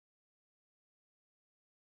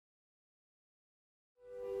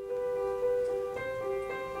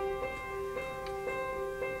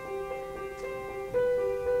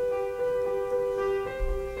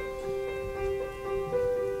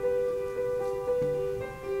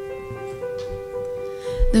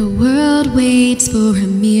The world waits for a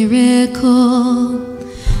miracle.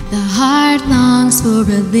 The heart longs for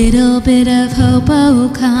a little bit of hope.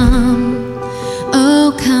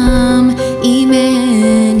 Oh come,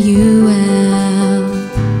 Emmanuel.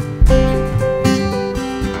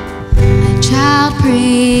 A child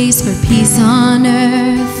prays for peace on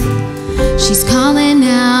earth. She's calling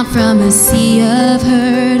out from a sea of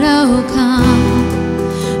hurt.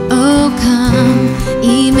 Oh come,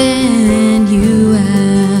 Emmanuel.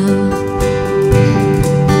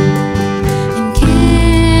 And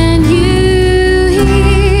can you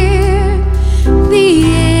hear the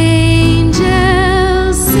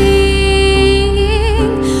angels singing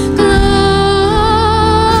glory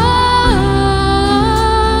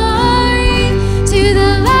to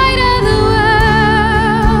the light of the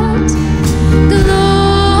world? Glory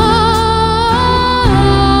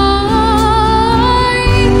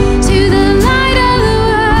to the light of the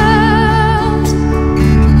world.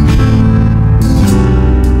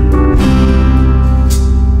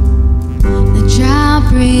 The drought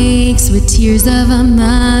breaks with tears of a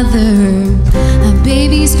mother. A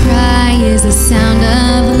baby's cry is the sound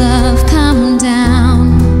of love. Come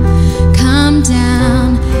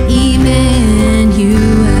down, Emmanuel.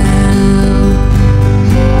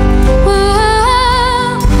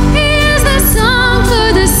 Whoa, here's the song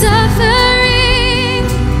for the suffering.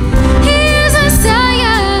 Here's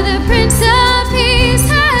Messiah, the Prince of Peace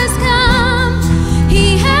has come.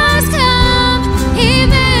 He has come,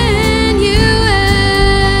 Emmanuel.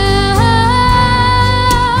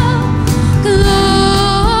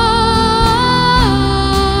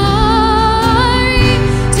 Glory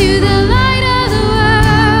to the light of the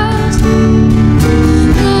world.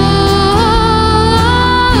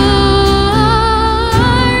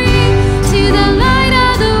 Glory to the light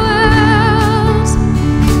of the world.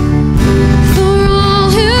 For all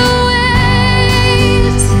who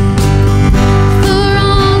wait, for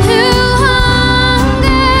all who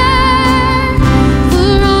hunger,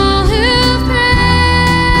 for all who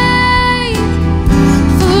pray,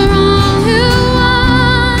 for all who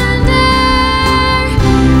wander,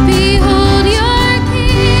 behold your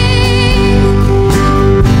King,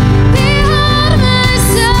 behold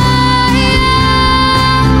Messiah,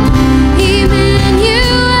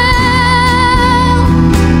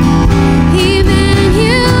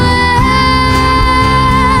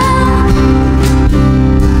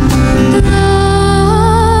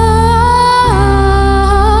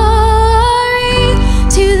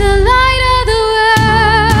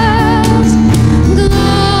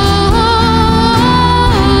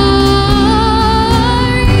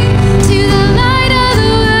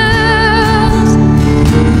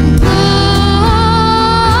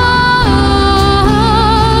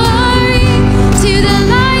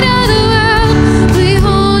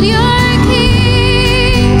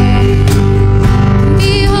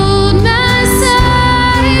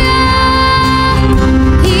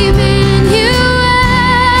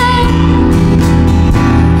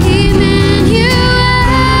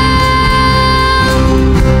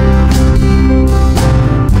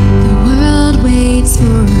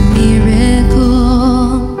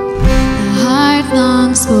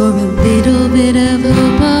 for a little bit of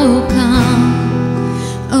hope.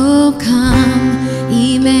 Oh come,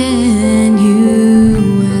 Emmanuel.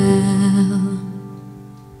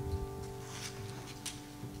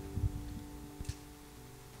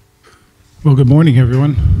 Well, good morning,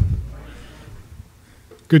 everyone.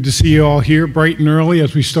 Good to see you all here bright and early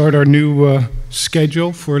as we start our new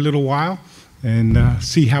schedule for a little while and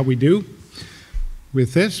see how we do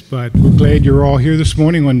with this. But we're glad you're all here this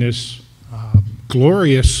morning on this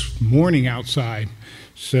glorious morning outside.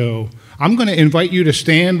 So I'm going to invite you to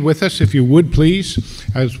stand with us, if you would, please,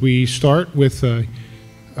 as we start with a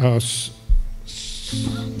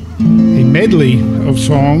medley of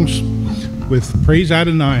songs with Praise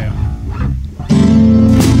Adonai.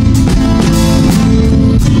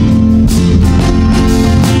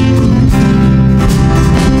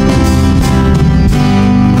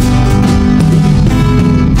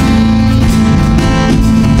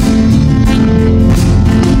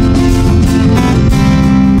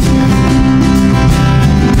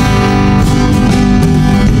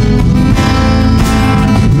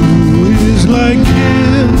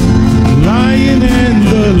 Lion and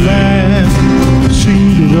the Lamb,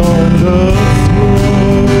 seated on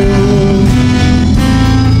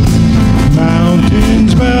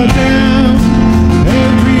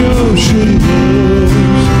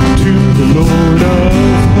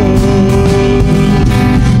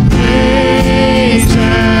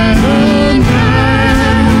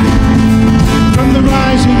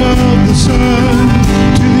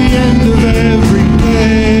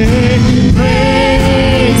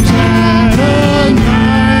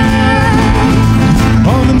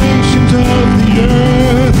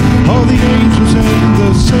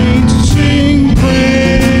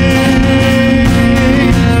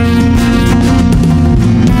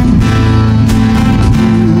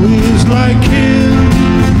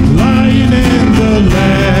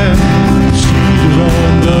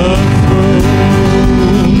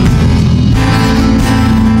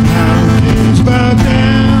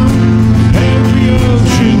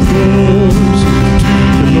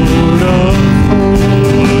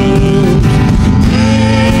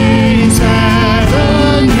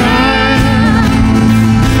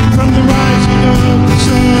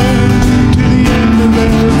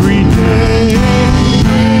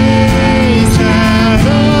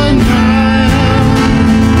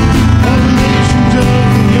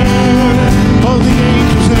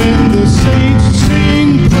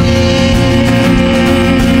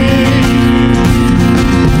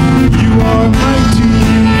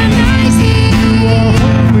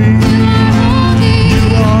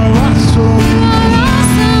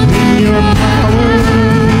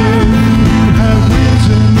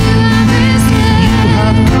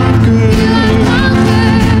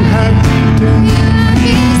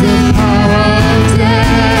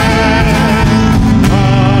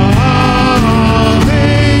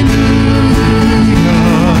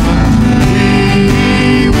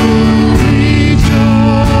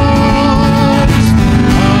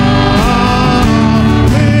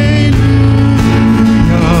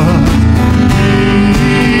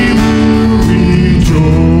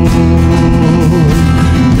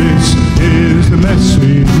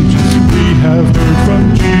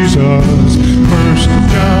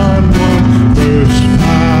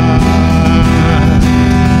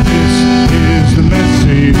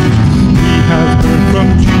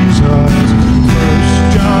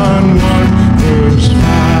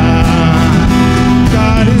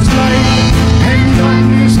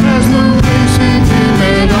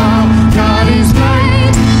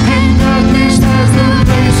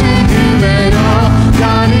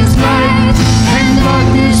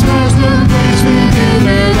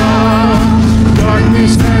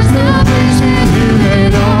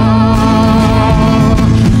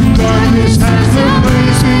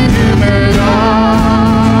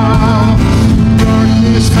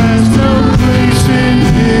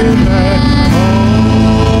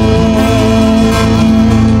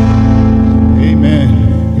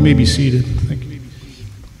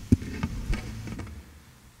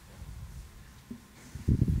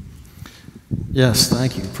Yes,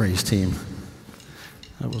 thank you, praise team.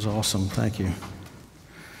 That was awesome. Thank you.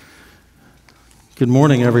 Good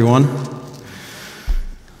morning, everyone.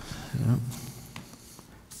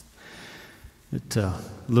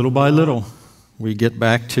 Little by little, we get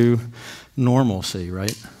back to normalcy,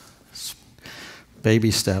 right? It's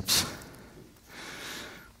baby steps.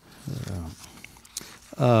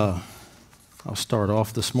 I'll start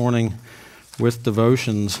off this morning with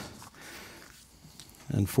devotions.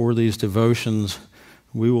 And for these devotions,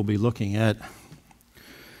 we will be looking at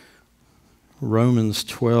Romans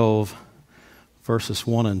 12, verses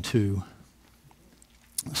 1 and 2.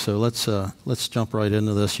 So let's jump right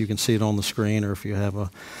into this. You can see it on the screen, or if you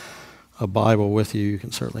have a Bible with you, you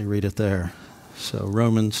can certainly read it there. So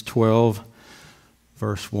Romans 12,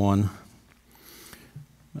 verse 1.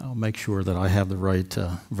 I'll make sure that I have the right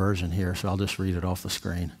version here, so I'll just read it off the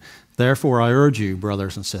screen. Therefore, I urge you,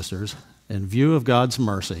 brothers and sisters, in view of God's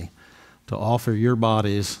mercy, to offer your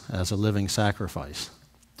bodies as a living sacrifice,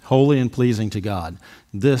 holy and pleasing to God.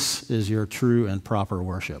 This is your true and proper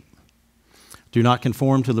worship. Do not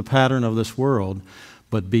conform to the pattern of this world,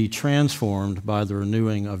 but be transformed by the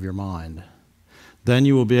renewing of your mind. Then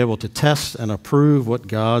you will be able to test and approve what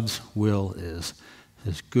God's will is,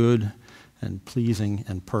 his good and pleasing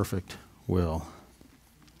and perfect will.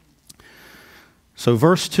 So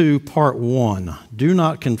verse 2, part 1, do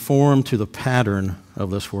not conform to the pattern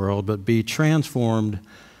of this world, but be transformed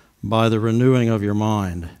by the renewing of your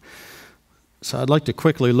mind. So I'd like to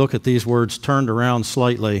quickly look at these words turned around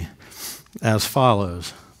slightly as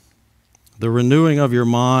follows. The renewing of your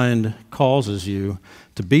mind causes you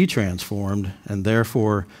to be transformed, and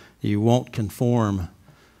therefore you won't conform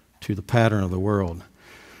to the pattern of the world.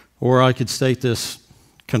 Or I could state this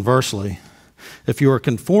conversely. If you are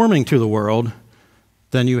conforming to the world,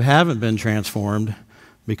 then you haven't been transformed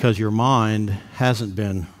because your mind hasn't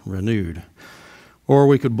been renewed. Or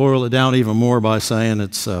we could boil it down even more by saying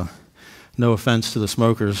it's no offense to the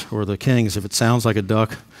smokers or the kings. If it sounds like a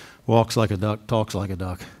duck, walks like a duck, talks like a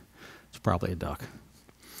duck, it's probably a duck.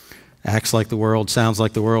 Acts like the world, sounds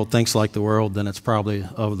like the world, thinks like the world, then it's probably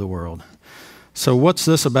of the world. So what's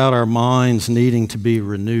this about our minds needing to be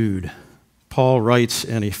renewed? Paul writes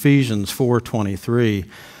in Ephesians 4:23,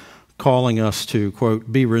 calling us to,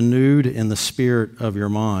 quote, be renewed in the spirit of your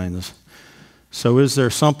minds. So is there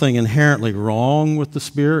something inherently wrong with the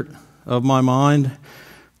spirit of my mind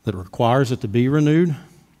that requires it to be renewed?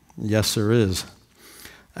 Yes, there is.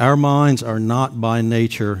 Our minds are not by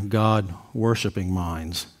nature God-worshiping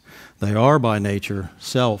minds. They are by nature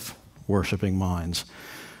self-worshiping minds.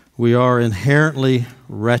 We are inherently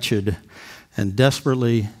wretched and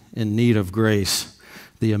desperately in need of grace,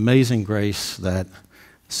 the amazing grace that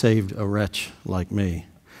saved a wretch like me.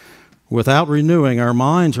 Without renewing, our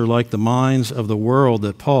minds are like the minds of the world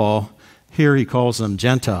that Paul, here he calls them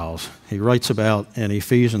Gentiles. He writes about in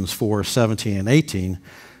Ephesians 4:17 and 18,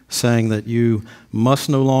 saying that you must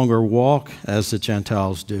no longer walk as the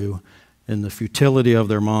Gentiles do in the futility of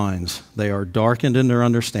their minds. They are darkened in their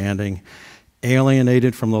understanding,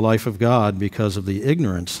 alienated from the life of God because of the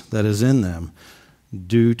ignorance that is in them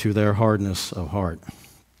due to their hardness of heart.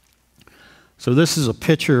 So this is a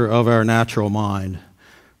picture of our natural mind,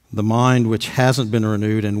 the mind which hasn't been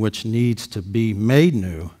renewed and which needs to be made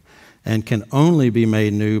new and can only be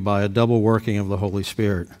made new by a double working of the Holy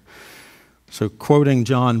Spirit. So quoting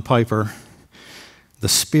John Piper, the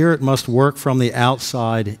Spirit must work from the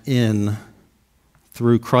outside in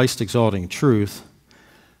through Christ-exalting truth,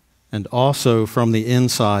 and also from the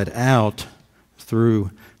inside out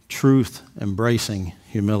through truth-embracing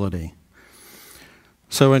humility.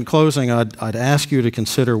 So in closing, I'd ask you to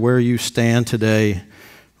consider where you stand today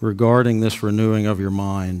regarding this renewing of your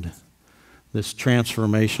mind, this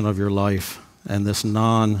transformation of your life, and this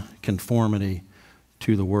non-conformity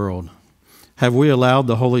to the world. Have we allowed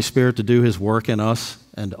the Holy Spirit to do his work in us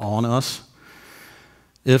and on us?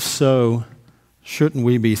 If so, shouldn't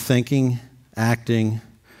we be thinking, acting,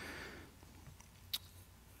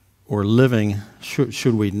 or living,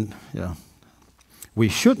 we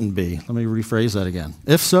shouldn't be. Let me rephrase that again.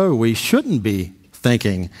 If so, we shouldn't be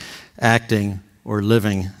thinking, acting, or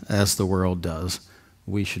living as the world does.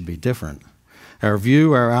 We should be different. Our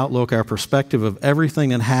view, our outlook, our perspective of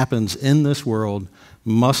everything that happens in this world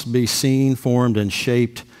must be seen, formed, and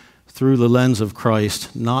shaped through the lens of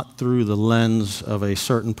Christ, not through the lens of a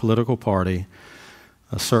certain political party,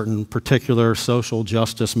 a certain particular social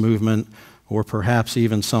justice movement, or perhaps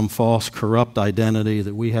even some false corrupt identity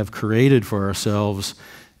that we have created for ourselves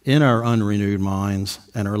in our unrenewed minds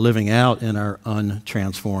and are living out in our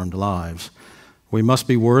untransformed lives. We must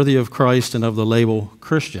be worthy of Christ and of the label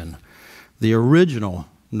Christian, the original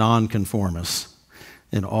nonconformists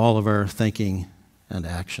in all of our thinking and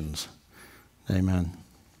actions. Amen.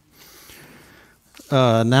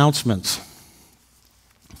 Announcements.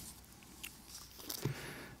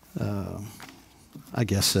 I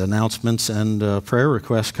guess announcements and prayer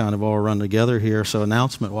requests kind of all run together here. So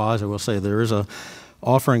announcement-wise, I will say there is a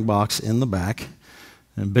offering box in the back.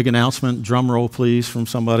 And big announcement, drum roll please from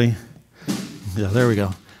somebody. Yeah, there we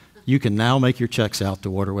go. You can now make your checks out to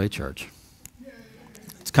Waterway Church.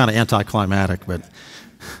 It's kind of anticlimactic, but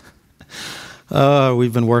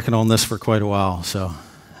we've been working on this for quite a while, so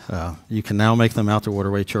you can now make them out to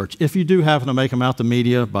Waterway Church. If you do happen to make them out to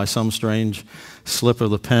media by some strange slip of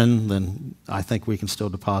the pen, then I think we can still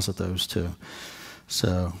deposit those too.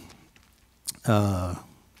 So,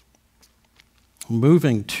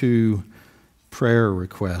 moving to prayer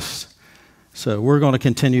requests. So we're going to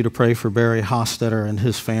continue to pray for Barry Hostetter and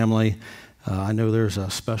his family. I know there's a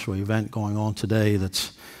special event going on today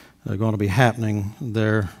that's going to be happening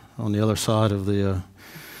there on the other side of the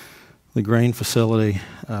grain facility.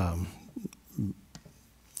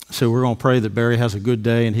 So we're going to pray that Barry has a good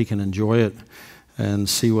day and he can enjoy it and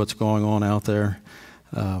see what's going on out there.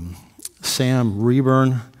 Sam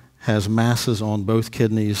Reburn has masses on both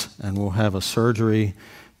kidneys and will have a surgery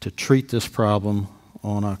to treat this problem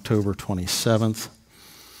on October 27th.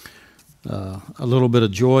 A little bit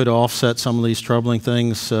of joy to offset some of these troubling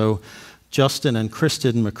things. So Justin and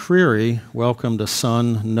Kristen McCreary welcomed a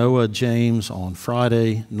son, Noah James, on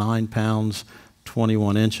Friday, 9 pounds,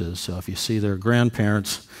 21 inches. So if you see their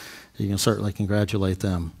grandparents, you can certainly congratulate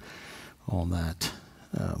them on that.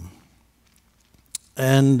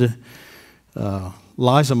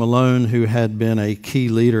 Liza Malone, who had been a key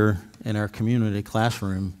leader in our community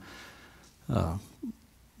classroom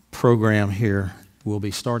program here, will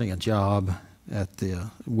be starting a job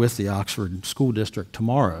with the Oxford School District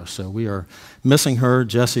tomorrow. So we are missing her.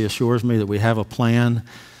 Jesse assures me that we have a plan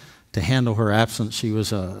to handle her absence. She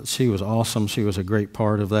was awesome. She was a great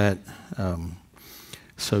part of that.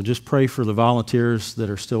 So just pray for the volunteers that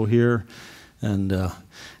are still here and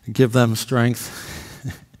give them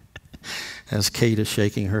strength, as Kate is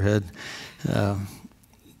shaking her head,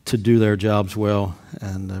 to do their jobs well.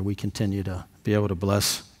 And we continue to be able to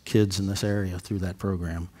bless kids in this area through that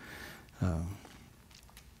program.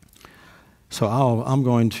 So I'm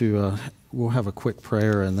going to, we'll have a quick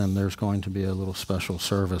prayer, and then there's going to be a little special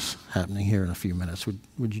service happening here in a few minutes.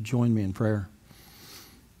 Would you join me in prayer?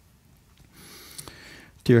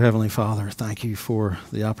 Dear Heavenly Father, thank you for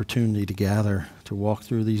the opportunity to gather, to walk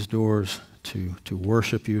through these doors, to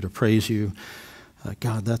worship you, to praise you.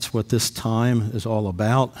 God, that's what this time is all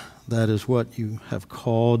about. That is what you have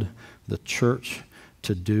called the church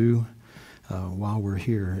to do while we're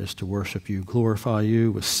here, is to worship you, glorify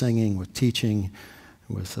you with singing, with teaching,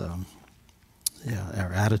 with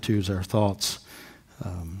our attitudes, our thoughts.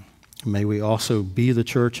 May we also be the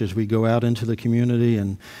church as we go out into the community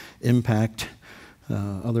and impact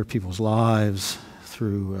other people's lives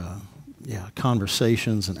through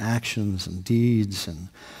conversations and actions and deeds, and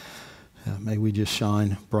may we just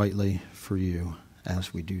shine brightly for you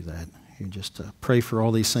as we do that. You just pray for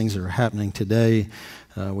all these things that are happening today.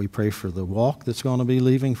 We pray for the walk that's going to be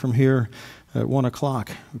leaving from here at 1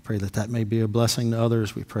 o'clock. We pray that that may be a blessing to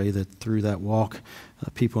others. We pray that through that walk,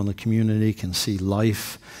 people in the community can see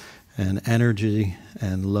life and energy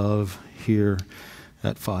and love here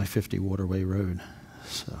at 550 Waterway Road.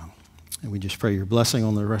 So, and we just pray your blessing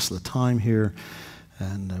on the rest of the time here.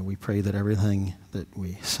 And we pray that everything that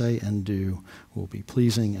we say and do will be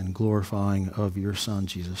pleasing and glorifying of your Son,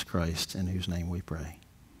 Jesus Christ, in whose name we pray.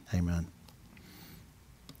 Amen.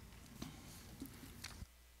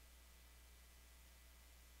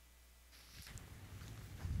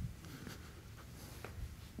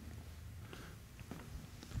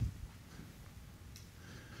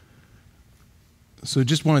 So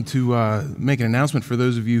just wanted to make an announcement for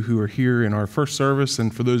those of you who are here in our first service,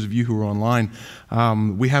 and for those of you who are online.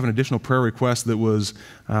 We have an additional prayer request that was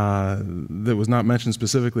not mentioned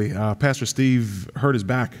specifically. Pastor Steve hurt his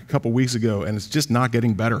back a couple weeks ago, and it's just not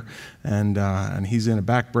getting better. And he's in a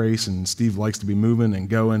back brace, and Steve likes to be moving and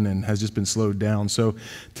going and has just been slowed down. So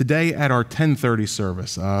today at our 10:30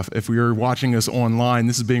 service, if you're watching us online,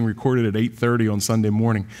 this is being recorded at 8:30 on Sunday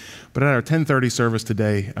morning. But at our 10:30 service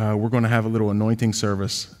today, we're going to have a little anointing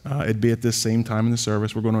service. It'd be at this same time in the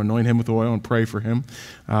service. We're going to anoint him with oil and pray for him.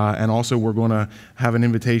 And also we're going to have an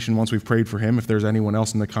invitation once we've prayed for him, if there's anyone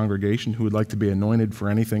else in the congregation who would like to be anointed for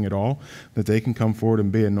anything at all, that they can come forward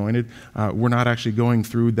and be anointed. We're not actually going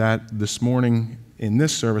through that this morning in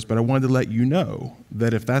this service, but I wanted to let you know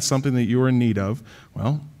that if that's something that you're in need of,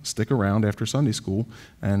 well, stick around after Sunday school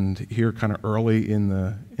and here kind of early in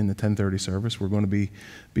the 10:30 service. We're going to be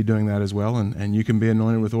doing that as well, and you can be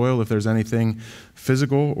anointed with oil if there's anything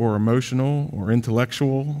physical or emotional or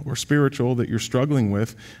intellectual or spiritual that you're struggling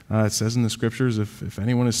with. It says in the scriptures, if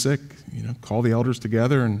anyone is sick, call the elders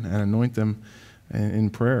together and anoint them in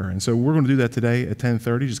prayer. And so we're going to do that today at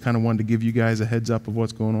 10:30. Just kind of wanted to give you guys a heads up of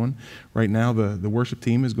what's going on. Right now, the worship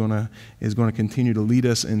team is going to continue to lead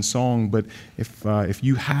us in song. But if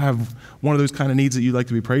you have one of those kind of needs that you'd like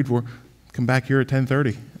to be prayed for, come back here at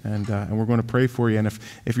 10:30, and we're going to pray for you. And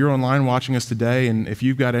if you're online watching us today, and if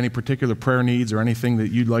you've got any particular prayer needs or anything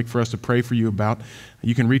that you'd like for us to pray for you about,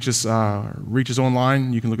 you can reach us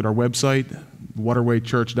online. You can look at our website,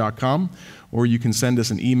 waterwaychurch.com, or you can send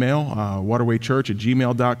us an email,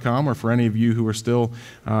 waterwaychurch@gmail.com, or for any of you who are still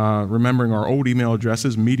remembering our old email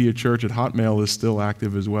addresses, mediachurch@hotmail is still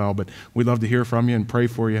active as well. But we'd love to hear from you and pray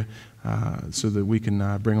for you so that we can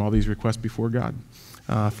bring all these requests before God.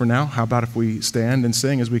 For now, how about if we stand and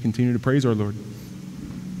sing as we continue to praise our Lord?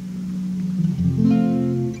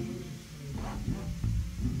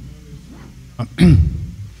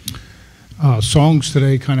 Songs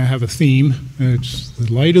today kind of have a theme. It's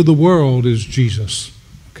the light of the world is Jesus.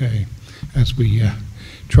 Okay, as we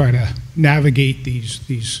try to navigate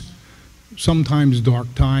these sometimes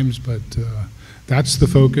dark times, but that's the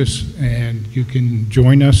focus. And you can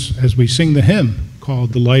join us as we sing the hymn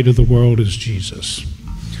called "The Light of the World is Jesus."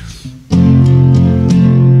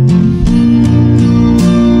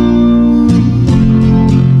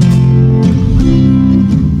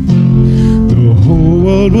 The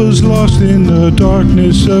world was lost in the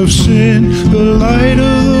darkness of sin. The light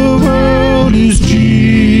of the world is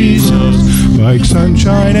Jesus. Like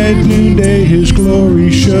sunshine at noonday, his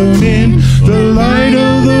glory shone in. The light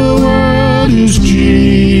of the world is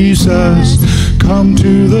Jesus. Come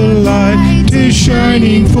to the light, 'tis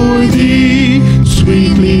shining for thee.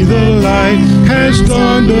 Sweetly the light has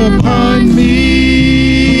dawned upon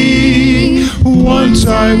me. Once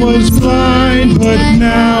I was blind, but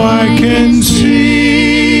now I can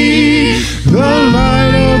see. The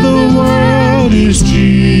light of the world is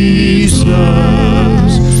Jesus.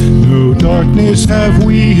 No darkness have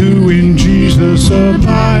we who in Jesus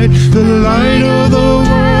abide. The light of the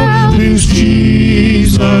world is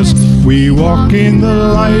Jesus. We walk in the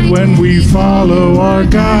light when we follow our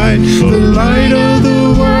guide. The light of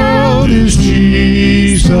the world is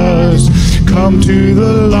Jesus. Come to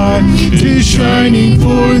the light, 'tis shining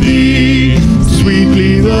for thee.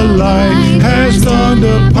 Sweetly the light has dawned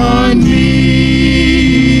upon me.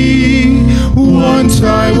 Once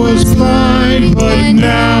I was blind, but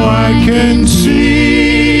now I can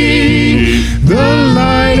see. The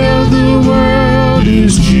light of the world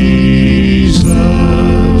is Jesus.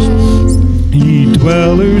 Ye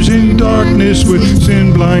dwellers in darkness with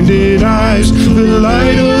sin-blinded eyes, the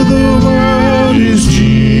light of the world is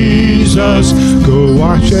Jesus. Go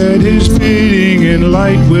watch at his bidding and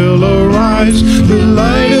light will arise. The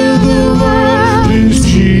light of the world is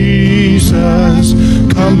Jesus.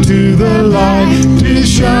 Come to the light, 'tis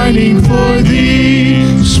shining for thee.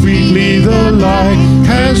 Sweetly the light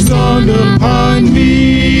has dawned upon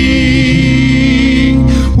me.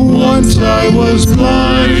 Once I was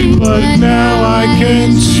blind, but now I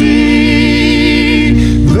can see.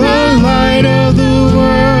 The light of the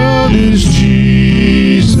world is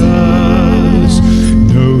Jesus.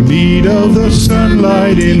 No need of the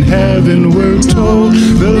sunlight in heaven, we're told.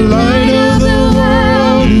 The light of the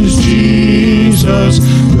world is Jesus.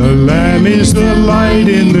 The Lamb is the light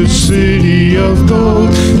in the city of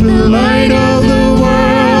gold. The light of the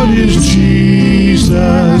world is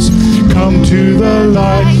Jesus. Come to the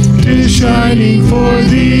light, 'tis shining for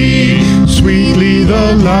thee. Sweetly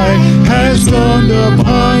the light has dawned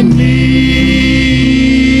upon me.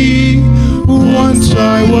 Once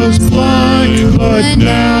I was blind, but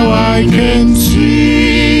now I can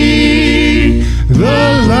see.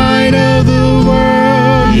 The light of the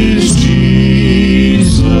world is Jesus.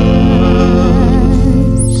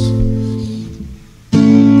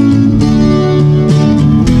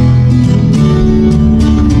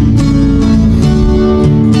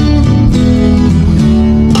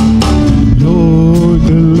 Lord,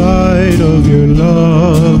 the light of your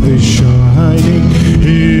love is shining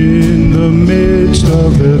in the midst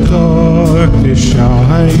of the darkness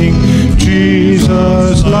shining.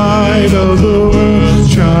 Jesus, light of the world,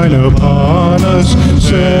 shine upon us,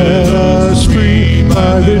 set us free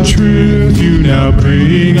by the truth you now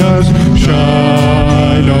bring us.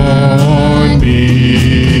 Shine on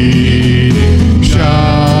me,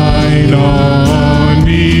 shine on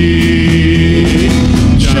me.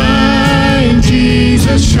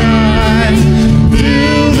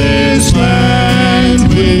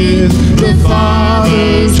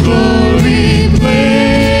 Father's glory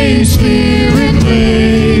blaze, Spirit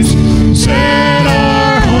blaze, set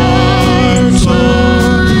our hearts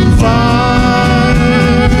on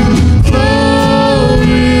fire. Flow,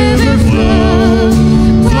 river flow,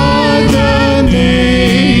 flood the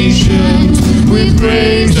nations with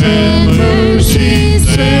grace and mercy.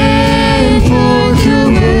 Send forth your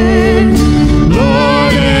word,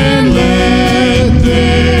 Lord, and let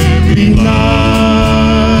there be light.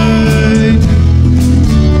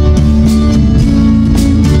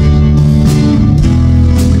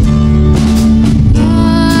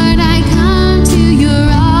 Lord, I come to your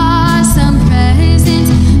awesome presence,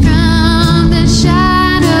 from the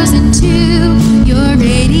shadows into your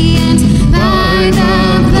radiance. By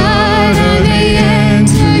the blood I may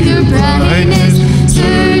enter your brightness.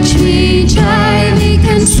 Search me, try me,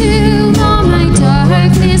 consume all my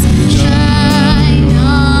darkness. Shine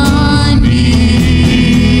on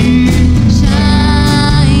me,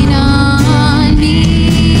 shine on me.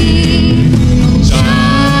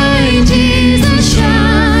 Shine, Jesus,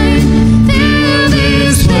 shine. Fill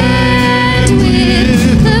this land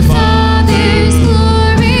with the Father's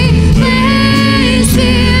glory. Blaze,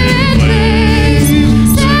 Spirit, blaze.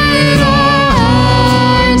 Set our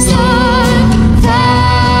hearts on fire.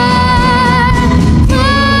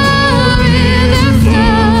 Flow, river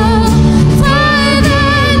flow, flood the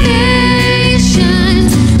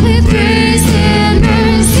nations with grace and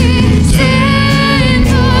mercy. Send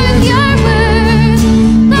forth your word,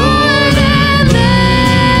 Lord, and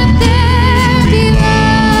let there be light.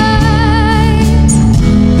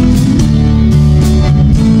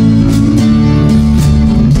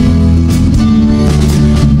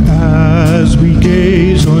 As we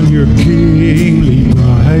gaze on your kingly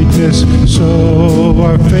brightness, so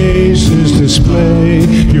our faces display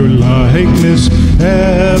your likeness,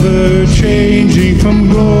 ever changing from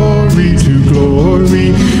glory to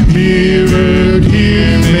glory. Mirrored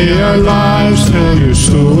here, may our lives tell your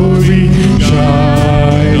story.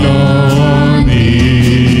 Shine on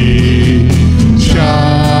me,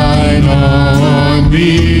 shine on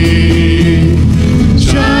me.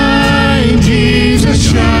 Shine,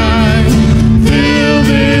 Jesus, shine. Fill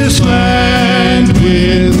this land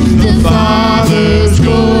with the Father's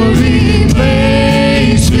glory.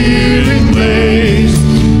 Blaze, Spirit, blaze.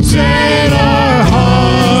 Set our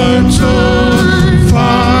hearts on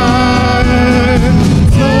fire.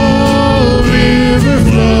 Flow, river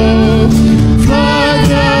flow, flood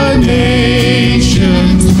the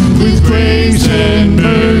nations with grace and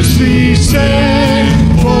mercy.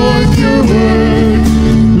 Send forth your word,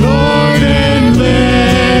 Lord, and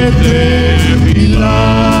let there be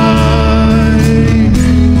light.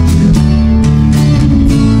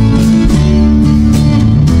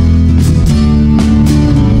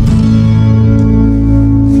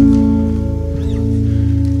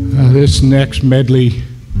 This next medley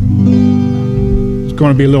is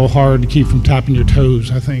going to be a little hard to keep from tapping your toes,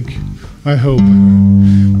 I think. I hope.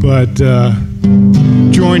 But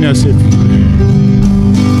join us if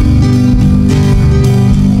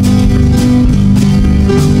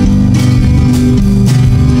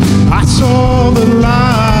I saw the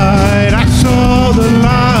light, I saw the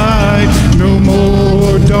light. No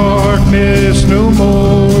more darkness, no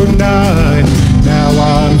more night. Now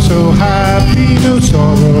I'm so happy, no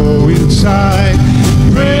sorrow inside.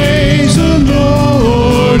 Praise the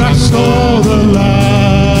Lord, I saw the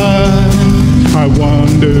light. I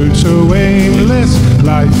wandered so aimless,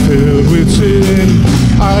 life filled with sin.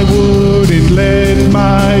 I wouldn't let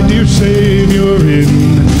my dear Savior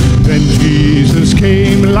in. Then Jesus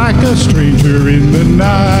came like a stranger in the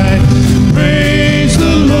night. Praise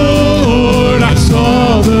the Lord, I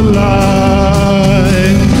saw the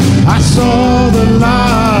light. I saw the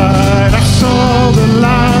light, I saw the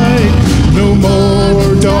light. No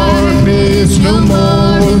more darkness, no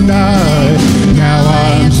more night. Now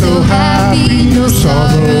I'm so happy, no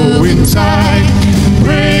sorrow inside.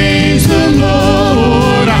 Praise the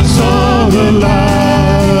Lord, I saw the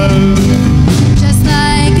light. Just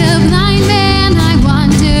like a blind man, I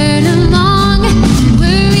wandered along,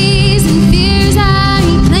 worried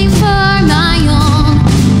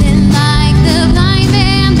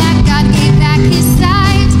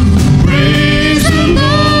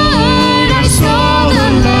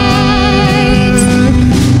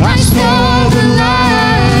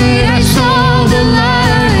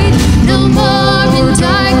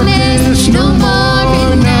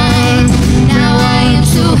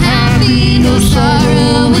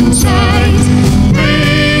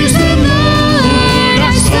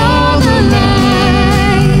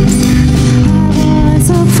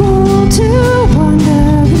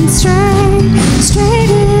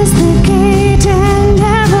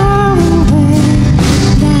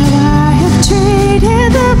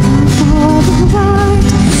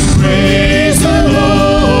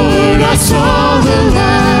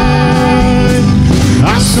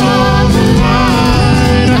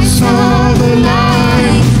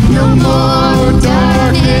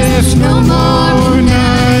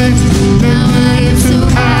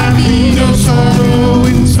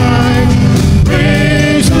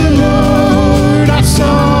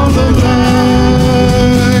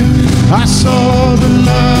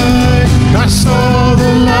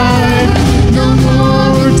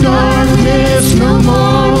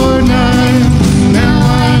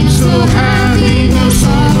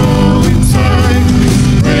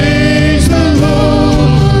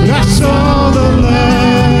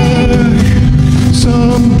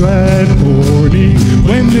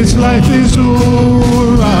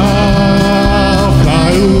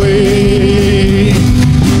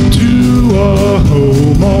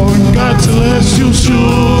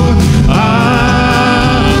shore.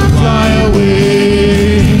 I'll fly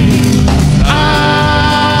away.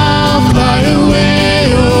 I'll fly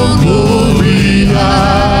away, oh glory.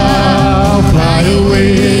 I'll fly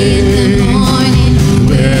away.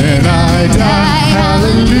 When I die,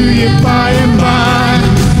 hallelujah, by and by,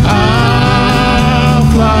 I'll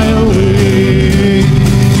fly away.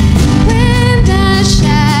 When the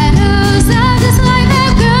shadows of this life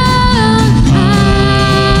have gone,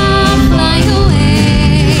 I'll fly away.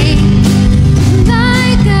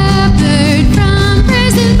 Like a bird from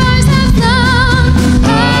prison bars have flown,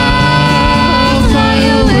 I'll fly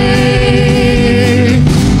away.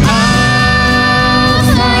 I'll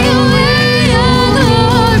fly away, oh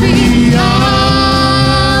glory.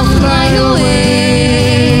 I'll fly away.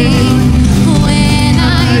 When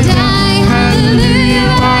I die, hallelujah,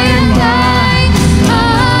 by and by,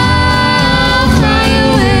 I'll fly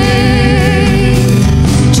away.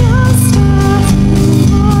 Just a few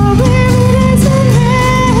more weary days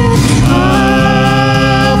ahead,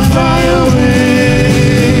 I'll fly away.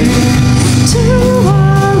 to a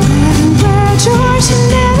land where joy should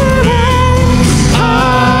never end.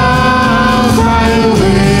 I'll fly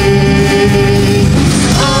away.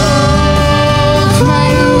 I'll fly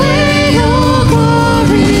away, oh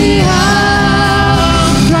glory. I'll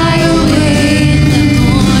fly away in the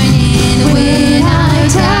morning when I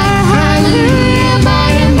die. Hallelujah,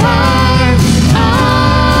 by and by, I'll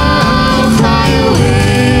fly away.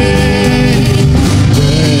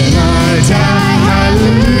 When I die,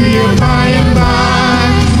 hallelujah, by and by,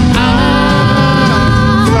 I'll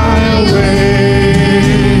fly away.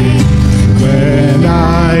 When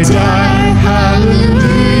I die,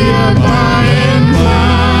 hallelujah, by and by,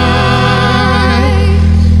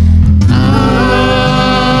 I'll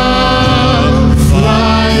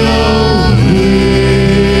fly away.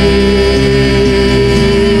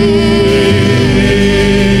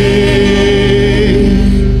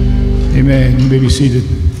 Amen. You may be seated.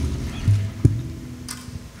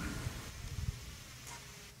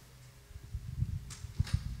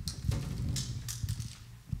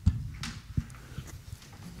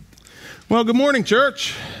 Well, good morning,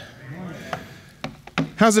 church.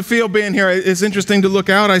 How's it feel being here? It's interesting to look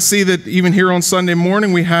out. I see that even here on Sunday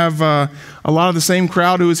morning, we have a lot of the same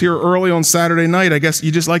crowd who was here early on Saturday night. I guess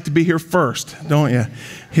you just like to be here first, don't you?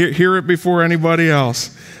 Hear it before anybody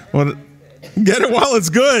else. Well, get it while it's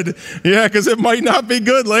good. Yeah, because it might not be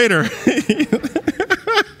good later.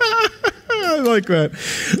 I like that.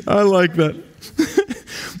 I like that.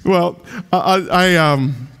 Well,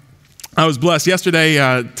 I was blessed yesterday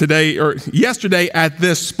at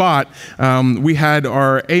this spot, we had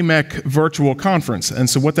our AMEC virtual conference. And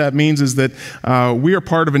so what that means is that we are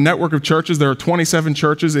part of a network of churches. There are 27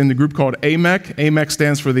 churches in the group called AMEC. AMEC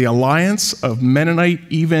stands for the Alliance of Mennonite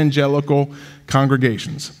Evangelical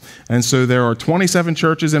Congregations. And so there are 27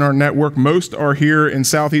 churches in our network. Most are here in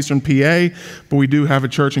southeastern PA, but we do have a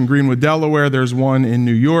church in Greenwood, Delaware. There's one in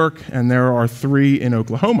New York, and there are 3 in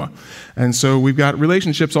Oklahoma. And so we've got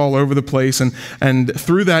relationships all over the place. And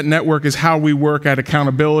through that network is how we work at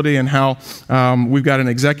accountability, and how we've got an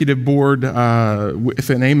executive board with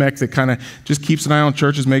an AMEC that kind of just keeps an eye on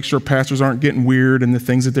churches, makes sure pastors aren't getting weird in the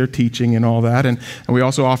things that they're teaching and all that. And we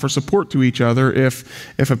also offer support to each other if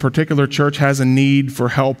a particular church has a need for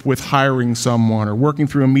help with hiring someone, or working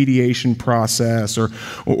through a mediation process, or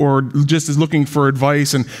just is looking for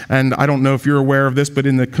advice. And I don't know if you're aware of this, but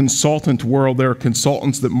in the consultant world, there are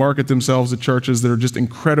consultants that market themselves at churches that are just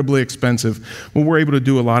incredibly expensive. Well, we're able to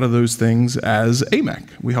do a lot of those things as AMEC.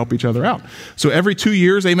 We help each other out. So every 2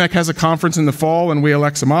 years, AMEC has a conference in the fall, and we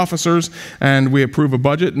elect some officers, and we approve a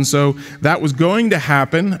budget. And so that was going to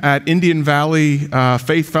happen at Indian Valley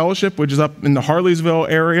Faith Fellowship, which is up in the Harleysville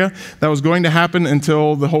area. That was going to happen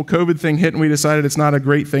until the whole COVID thing hit, and we decided it's not a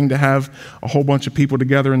great thing to have a whole bunch of people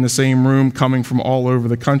together in the same room coming from all over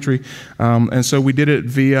the country. And so we did it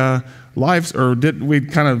via we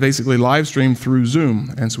kind of basically live streamed through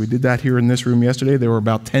Zoom. And so we did that here in this room yesterday. There were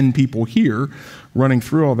about 10 people here running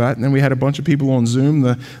through all that. And then we had a bunch of people on Zoom.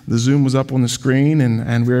 The Zoom was up on the screen,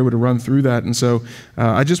 and we were able to run through that. And so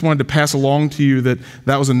I just wanted to pass along to you that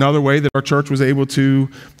was another way that our church was able to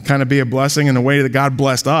kind of be a blessing in a way that God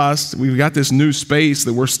blessed us. We've got this new space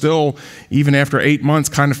that we're still, even after 8 months,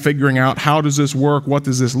 kind of figuring out, how does this work? What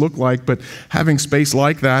does this look like? But having space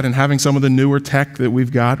like that and having some of the newer tech that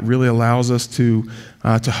we've got really allows us to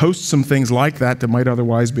host some things like that might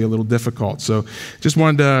otherwise be a little difficult. So just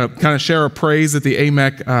wanted to kind of share a praise that the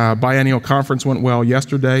AMEC biennial conference went well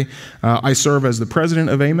yesterday. I serve as the president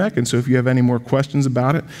of AMEC, and so if you have any more questions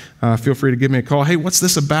about it, feel free to give me a call. Hey, what's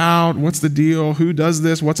this about? What's the deal? Who does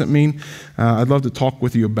this? What's it mean? I'd love to talk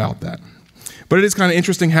with you about that. But it is kind of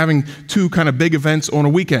interesting having two kind of big events on a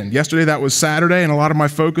weekend. Yesterday, that was Saturday, and a lot of my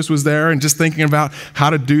focus was there and just thinking about how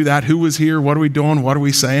to do that. Who was here? What are we doing? What are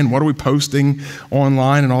we saying? What are we posting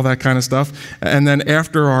online and all that kind of stuff? And then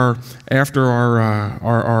after our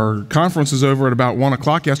conference was over at about 1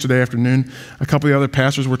 o'clock yesterday afternoon, a couple of the other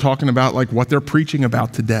pastors were talking about like what they're preaching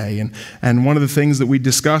about today. And one of the things that we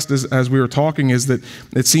discussed as we were talking is that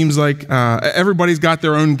it seems like everybody's got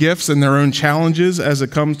their own gifts and their own challenges as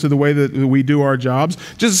it comes to the way that we do our jobs,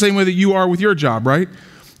 just the same way that you are with your job, right?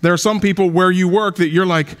 There are some people where you work that you're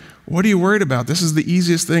like, what are you worried about? This is the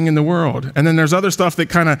easiest thing in the world. And then there's other stuff that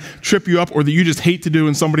kind of trip you up or that you just hate to do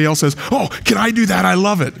and somebody else says, oh, can I do that? I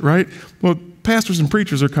love it, right? Well, pastors and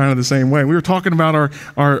preachers are kind of the same way. We were talking about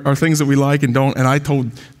our things that we like and don't, and I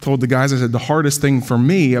told the guys, I said, the hardest thing for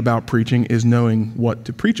me about preaching is knowing what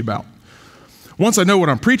to preach about. Once I know what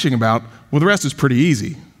I'm preaching about, well, the rest is pretty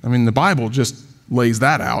easy. I mean, the Bible just lays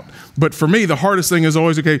that out. But for me, the hardest thing is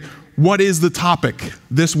always, okay, what is the topic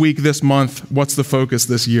this week, this month? What's the focus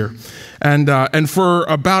this year? And for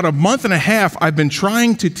about a month and a half, I've been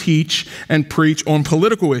trying to teach and preach on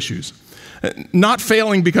political issues. Not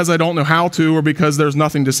failing because I don't know how to or because there's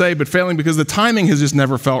nothing to say, but failing because the timing has just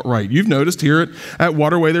never felt right. You've noticed here at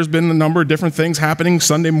Waterway, there's been a number of different things happening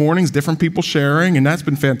Sunday mornings, different people sharing, and that's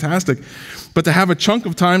been fantastic. But to have a chunk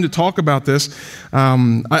of time to talk about this,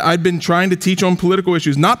 I've been trying to teach on political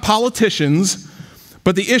issues, not politicians,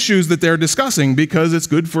 but the issues that they're discussing, because it's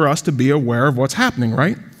good for us to be aware of what's happening,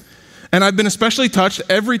 right? And I've been especially touched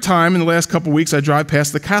every time in the last couple of weeks I drive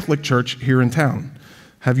past the Catholic Church here in town.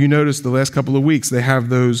 Have you noticed the last couple of weeks they have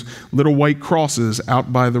those little white crosses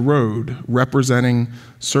out by the road representing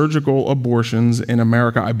surgical abortions in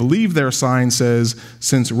America? I believe their sign says,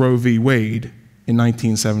 since Roe v. Wade in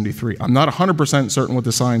 1973. I'm not 100% certain what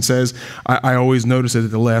the sign says. I always notice it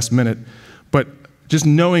at the last minute. But just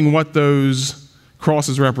knowing what those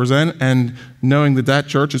crosses represent and knowing that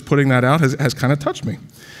church is putting that out has kind of touched me.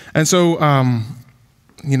 And so,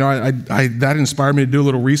 that inspired me to do a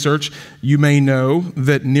little research. You may know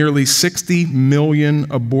that nearly 60 million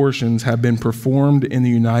abortions have been performed in the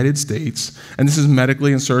United States, and this is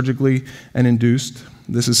medically and surgically and induced.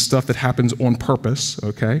 This is stuff that happens on purpose,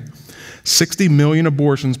 okay? 60 million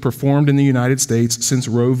abortions performed in the United States since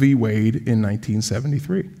Roe v. Wade in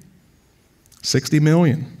 1973. 60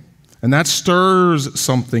 million. And that stirs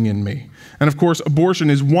something in me. And of course,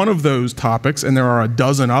 abortion is one of those topics, and there are a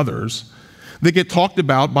dozen others that get talked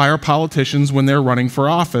about by our politicians when they're running for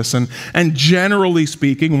office. And generally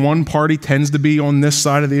speaking, one party tends to be on this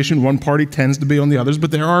side of the issue, and one party tends to be on the others,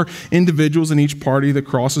 but there are individuals in each party that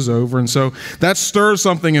crosses over. And so that stirs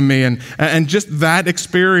something in me. And just that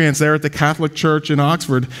experience there at the Catholic Church in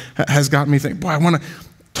Oxford has got me thinking, boy, I want to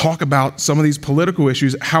talk about some of these political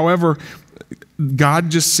issues. However,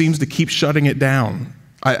 God just seems to keep shutting it down.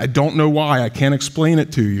 I don't know why. I can't explain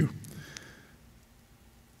it to you.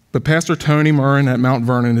 But Pastor Tony Murrin at Mount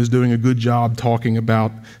Vernon is doing a good job talking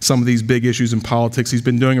about some of these big issues in politics. He's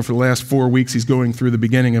been doing it for the last 4 weeks. He's going through the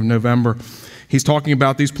beginning of November. He's talking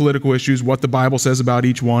about these political issues, what the Bible says about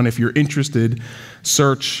each one. If you're interested,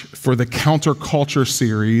 search for the Counterculture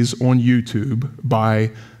series on YouTube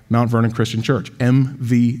by Mount Vernon Christian Church,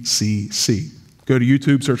 MVCC. Go to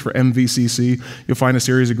YouTube, search for MVCC. You'll find a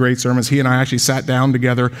series of great sermons. He and I actually sat down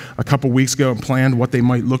together a couple weeks ago and planned what they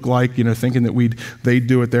might look like, thinking that they'd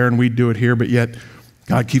do it there and we'd do it here, but yet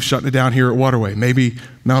God keeps shutting it down here at Waterway. Maybe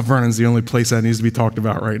Mount Vernon's the only place that needs to be talked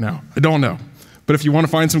about right now. I don't know. But if you want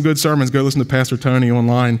to find some good sermons, go listen to Pastor Tony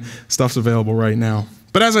online. Stuff's available right now.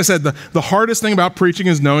 But as I said, the hardest thing about preaching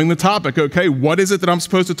is knowing the topic. Okay, what is it that I'm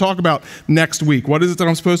supposed to talk about next week? What is it that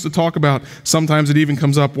I'm supposed to talk about? Sometimes it even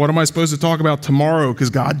comes up, what am I supposed to talk about tomorrow? Because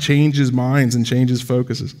God changes minds and changes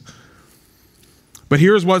focuses. But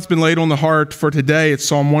here's what's been laid on the heart for today. It's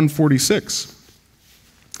Psalm 146.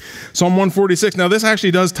 Psalm 146. Now, this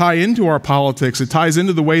actually does tie into our politics. It ties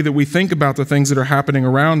into the way that we think about the things that are happening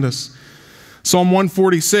around us. Psalm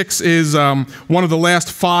 146 is one of the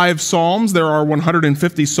last 5 Psalms. There are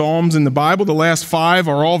 150 Psalms in the Bible. The last 5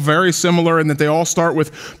 are all very similar in that they all start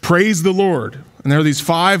with praise the Lord. And there are these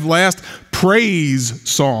 5 last praise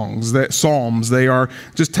Psalms. They are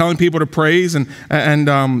just telling people to praise.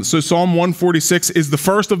 So Psalm 146 is the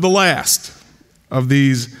first of the last of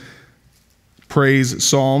these praise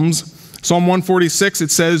Psalms. Psalm 146,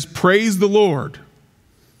 it says, praise the Lord.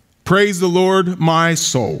 Praise the Lord, my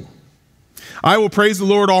soul. I will praise the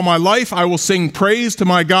Lord all my life. I will sing praise to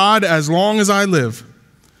my God as long as I live.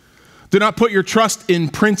 Do not put your trust in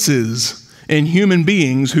princes, in human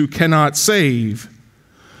beings who cannot save.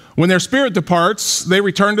 When their spirit departs, they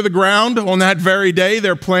return to the ground. On that very day,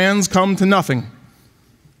 their plans come to nothing.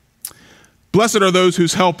 Blessed are those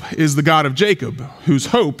whose help is the God of Jacob, whose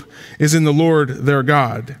hope is in the Lord their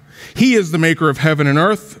God. He is the maker of heaven and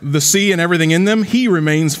earth, the sea and everything in them. He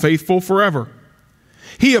remains faithful forever.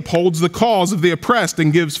 He upholds the cause of the oppressed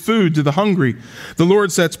and gives food to the hungry. The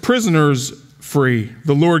Lord sets prisoners free.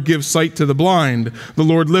 The Lord gives sight to the blind. The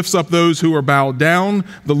Lord lifts up those who are bowed down.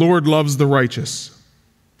 The Lord loves the righteous.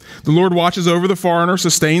 The Lord watches over the foreigner,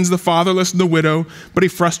 sustains the fatherless and the widow, but he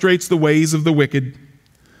frustrates the ways of the wicked.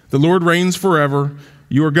 The Lord reigns forever.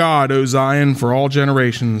 You are God, O Zion, for all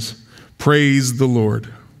generations. Praise the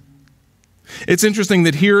Lord. It's interesting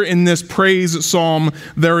that here in this praise psalm,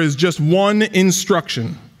 there is just one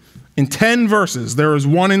instruction. In 10 verses, there is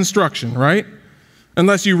one instruction, right?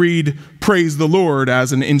 Unless you read praise the Lord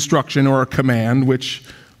as an instruction or a command, which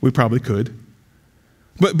we probably could.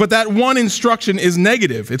 But that one instruction is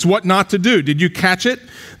negative. It's what not to do. Did you catch it?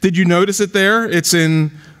 Did you notice it there? It's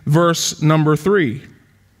in verse number 3.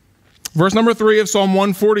 Verse number 3 of Psalm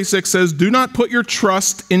 146 says, "Do not put your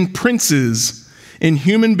trust in princes, in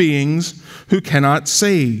human beings who cannot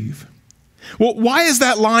save." Well, why is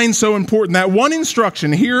that line so important? That one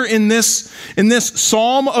instruction here in this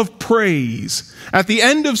psalm of praise. At the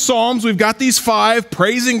end of Psalms, we've got these 5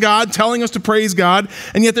 praising God, telling us to praise God,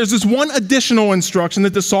 and yet there's this one additional instruction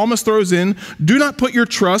that the psalmist throws in: do not put your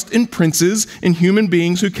trust in princes, in human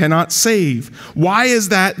beings who cannot save. Why is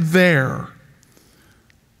that there?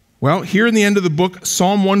 Well, here in the end of the book,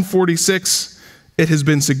 Psalm 146, it has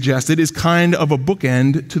been suggested, is kind of a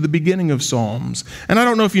bookend to the beginning of Psalms. And I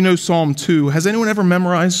don't know if you know Psalm 2. Has anyone ever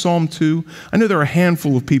memorized Psalm 2? I know there are a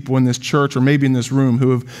handful of people in this church or maybe in this room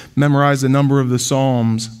who have memorized a number of the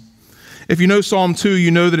Psalms. If you know Psalm 2,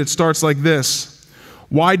 you know that it starts like this: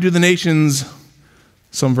 why do the nations,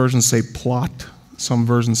 some versions say plot, some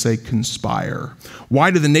versions say conspire.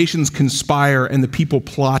 Why do the nations conspire and the people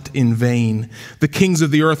plot in vain? The kings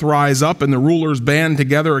of the earth rise up and the rulers band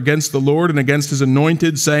together against the Lord and against his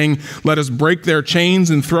anointed, saying, let us break their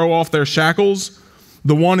chains and throw off their shackles.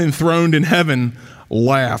 The one enthroned in heaven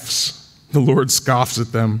laughs. The Lord scoffs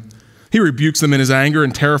at them. He rebukes them in his anger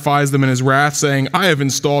and terrifies them in his wrath, saying, I have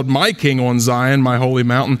installed my king on Zion, my holy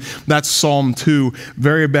mountain. That's Psalm 2,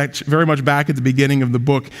 very much back at the beginning of the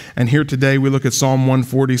book. And here today we look at Psalm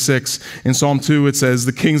 146. In Psalm 2 it says,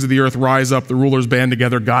 the kings of the earth rise up, the rulers band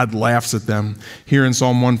together, God laughs at them. Here in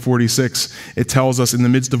Psalm 146 it tells us, in the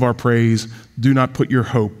midst of our praise, do not put your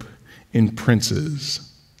hope in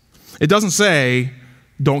princes. It doesn't say,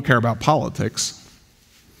 don't care about politics.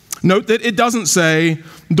 Note that it doesn't say,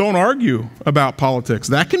 don't argue about politics.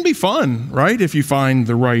 That can be fun, right, if you find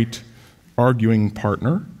the right arguing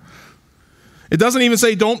partner. It doesn't even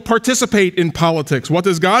say, don't participate in politics. What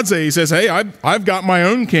does God say? He says, hey, I've got my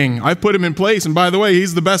own king. I've put him in place, and by the way,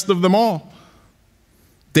 he's the best of them all.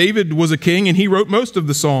 David was a king, and he wrote most of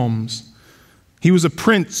the Psalms. He was a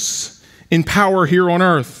prince in power here on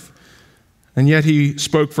earth. And yet he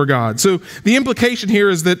spoke for God. So the implication here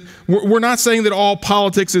is that we're not saying that all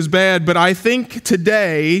politics is bad, but I think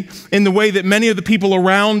today, in the way that many of the people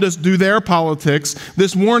around us do their politics,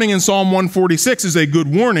 this warning in Psalm 146 is a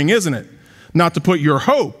good warning, isn't it? Not to put your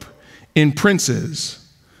hope in princes,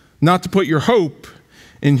 not to put your hope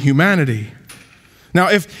in humanity. Now,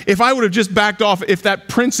 if I would have just backed off, if that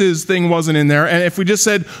princes thing wasn't in there, and if we just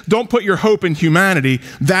said, don't put your hope in humanity,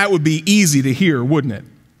 that would be easy to hear, wouldn't it?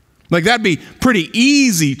 Like, that'd be pretty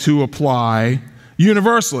easy to apply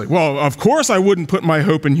universally. Well, of course I wouldn't put my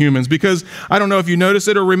hope in humans, because I don't know if you noticed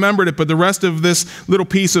it or remembered it, but the rest of this little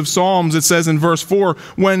piece of Psalms, it says in verse 4,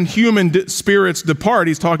 when human spirits depart,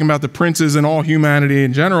 he's talking about the princes and all humanity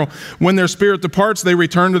in general, when their spirit departs, they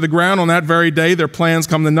return to the ground. On that very day, their plans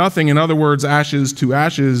come to nothing. In other words, ashes to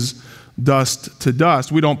ashes, dust to dust.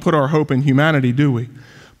 We don't put our hope in humanity, do we?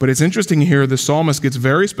 But it's interesting here, the psalmist gets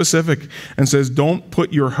very specific and says, don't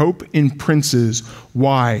put your hope in princes.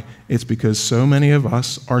 Why? It's because so many of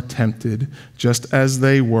us are tempted, just as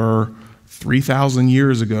they were 3,000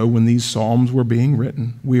 years ago when these psalms were being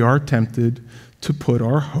written. We are tempted to put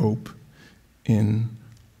our hope in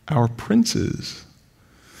our princes.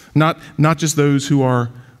 Not just those who are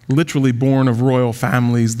literally born of royal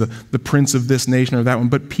families, the prince of this nation or that one,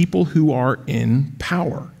 but people who are in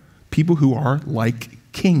power, people who are like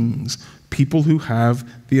kings, people who have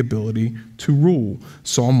the ability to rule.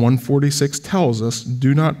 Psalm 146 tells us,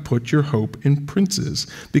 do not put your hope in princes,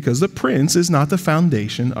 because the prince is not the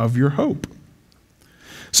foundation of your hope.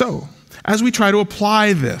 So, as we try to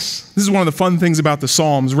apply this is one of the fun things about the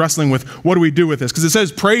Psalms, wrestling with what do we do with this? Because it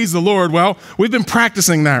says, praise the Lord. Well, we've been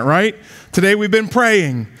practicing that, right? Today we've been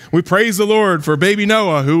praying. We praise the Lord for baby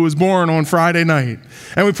Noah, who was born on Friday night.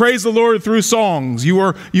 And we praise the Lord through songs. You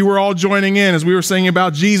were all joining in as we were singing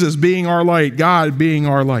about Jesus being our light, God being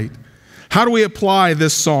our light. How do we apply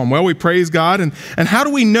this psalm? Well, we praise God. And how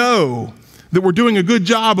do we know that we're doing a good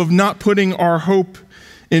job of not putting our hope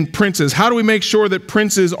in princes? How do we make sure that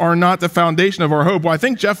princes are not the foundation of our hope? Well, I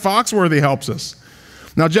think Jeff Foxworthy helps us.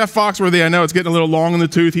 Now, Jeff Foxworthy, I know it's getting a little long in the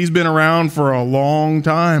tooth. He's been around for a long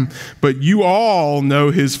time. But you all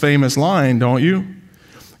know his famous line, don't you?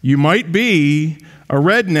 You might be a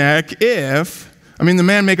redneck if... I mean, the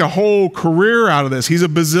man make a whole career out of this. He's a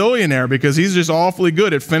bazillionaire because he's just awfully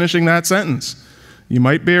good at finishing that sentence. You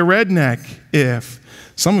might be a redneck if...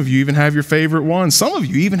 Some of you even have your favorite one. Some of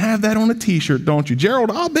you even have that on a t-shirt, don't you?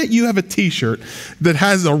 Gerald, I'll bet you have a t-shirt that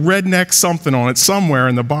has a redneck something on it somewhere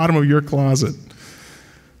in the bottom of your closet.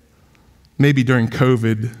 Maybe during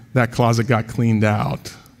COVID, that closet got cleaned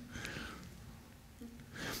out.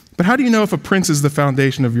 But how do you know if a prince is the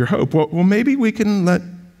foundation of your hope? Well, maybe we can let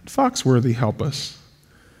Foxworthy help us.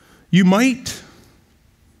 You might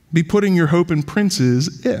be putting your hope in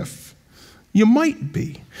princes if. You might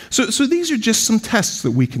be. So these are just some tests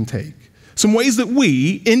that we can take. Some ways that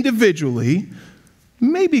we, individually,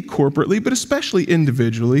 maybe corporately, but especially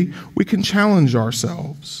individually, we can challenge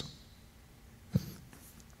ourselves.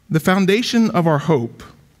 The foundation of our hope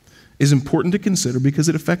is important to consider because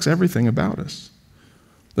it affects everything about us.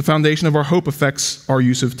 The foundation of our hope affects our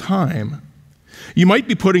use of time. You might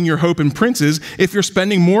be putting your hope in princes if you're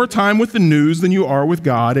spending more time with the news than you are with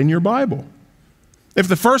God and your Bible. If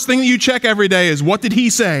the first thing that you check every day is, what did he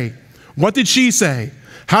say? What did she say?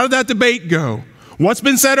 How did that debate go? What's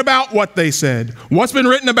been said about what they said? What's been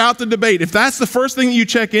written about the debate? If that's the first thing that you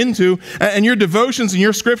check into, and your devotions and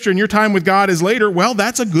your scripture and your time with God is later, well,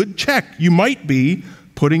 that's a good check. You might be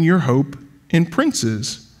putting your hope in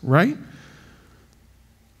princes, right?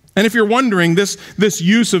 And if you're wondering, this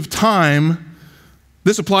use of time,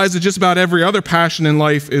 this applies to just about every other passion in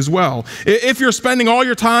life as well. If you're spending all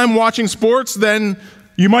your time watching sports, then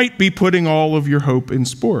you might be putting all of your hope in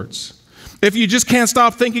sports. If you just can't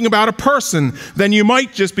stop thinking about a person, then you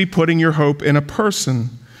might just be putting your hope in a person.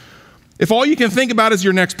 If all you can think about is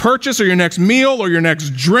your next purchase or your next meal or your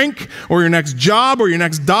next drink or your next job or your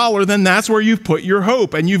next dollar, then that's where you've put your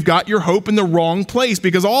hope. And you've got your hope in the wrong place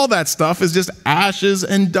because all that stuff is just ashes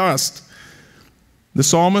and dust. The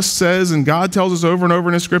psalmist says, and God tells us over and over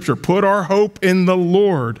in his scripture, put our hope in the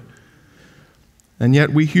Lord. And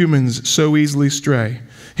yet we humans so easily stray.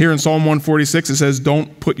 Here in Psalm 146, it says,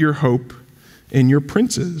 don't put your hope in your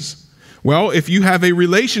princes. Well, if you have a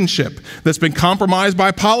relationship that's been compromised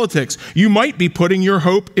by politics, you might be putting your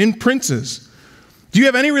hope in princes. Do you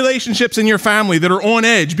have any relationships in your family that are on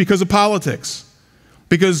edge because of politics?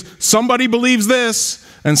 Because somebody believes this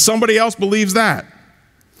and somebody else believes that.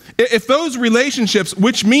 If those relationships,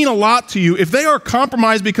 which mean a lot to you, if they are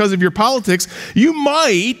compromised because of your politics, you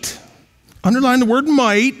might, underline the word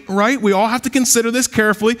might, right? We all have to consider this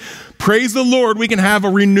carefully. Praise the Lord, we can have a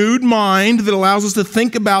renewed mind that allows us to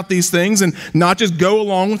think about these things and not just go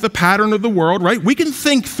along with the pattern of the world, right? We can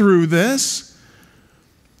think through this.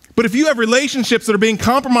 But if you have relationships that are being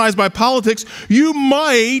compromised by politics, you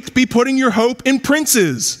might be putting your hope in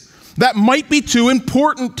princes. That might be too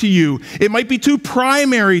important to you. It might be too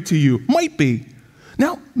primary to you. Might be.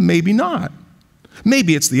 Now, maybe not.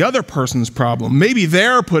 Maybe it's the other person's problem. Maybe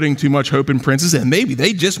they're putting too much hope in princes, and maybe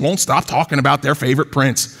they just won't stop talking about their favorite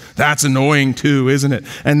prince. That's annoying too, isn't it?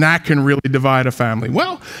 And that can really divide a family.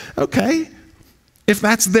 Well, okay. If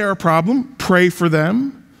that's their problem, pray for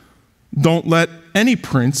them. Don't let any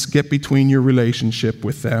prince get between your relationship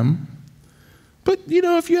with them. But,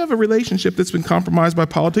 if you have a relationship that's been compromised by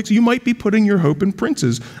politics, you might be putting your hope in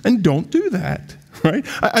princes. And don't do that, right?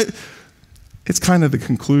 It's kind of the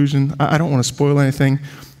conclusion. I don't want to spoil anything.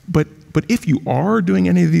 But if you are doing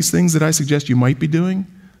any of these things that I suggest you might be doing,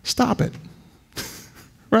 stop it,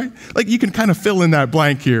 right? Like you can kind of fill in that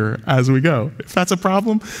blank here as we go. If that's a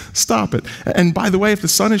problem, stop it. And by the way, if the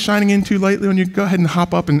sun is shining in too lately, when you go ahead and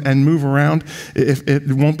hop up and move around, if it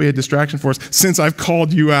won't be a distraction for us. Since I've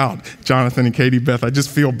called you out, Jonathan and Katie Beth, I just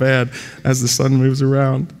feel bad as the sun moves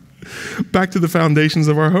around. Back to the foundations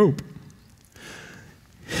of our hope.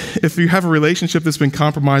 If you have a relationship that's been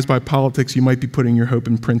compromised by politics, you might be putting your hope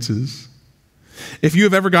in princes. If you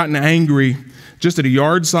have ever gotten angry just at a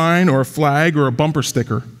yard sign or a flag or a bumper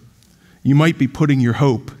sticker, you might be putting your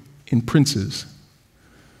hope in princes.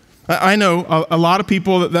 I know a lot of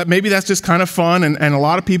people that maybe that's just kind of fun, and a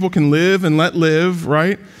lot of people can live and let live,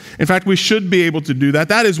 right? In fact, we should be able to do that.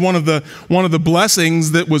 That is one of the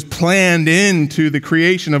blessings that was planned into the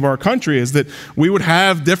creation of our country, is that we would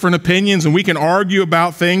have different opinions and we can argue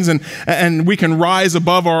about things, and we can rise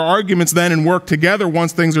above our arguments then and work together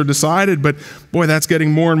once things are decided. But boy, that's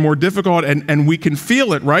getting more and more difficult, and we can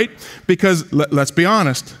feel it, right? Because let's be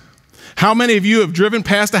honest. How many of you have driven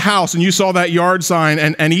past a house and you saw that yard sign,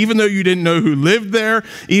 and even though you didn't know who lived there,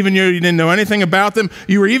 even though you didn't know anything about them,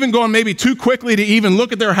 you were even going maybe too quickly to even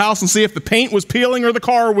look at their house and see if the paint was peeling or the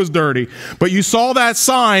car was dirty. But you saw that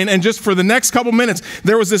sign, and just for the next couple minutes,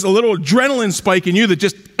 there was this little adrenaline spike in you that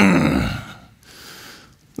just...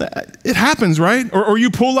 It happens, right? Or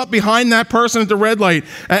you pull up behind that person at the red light,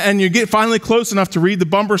 and you get finally close enough to read the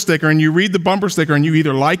bumper sticker, and you read the bumper sticker, and you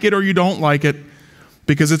either like it or you don't like it,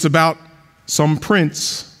 because it's about some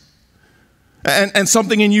prince. And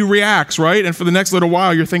something in you reacts, right? And for the next little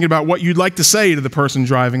while, you're thinking about what you'd like to say to the person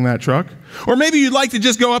driving that truck. Or maybe you'd like to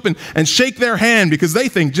just go up and shake their hand because they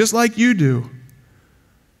think just like you do.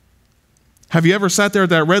 Have you ever sat there at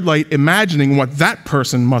that red light imagining what that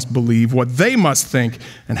person must believe, what they must think,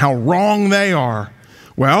 and how wrong they are?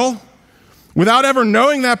 Well, without ever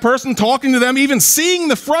knowing that person, talking to them, even seeing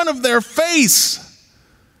the front of their face,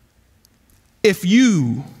 if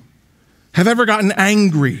you have ever gotten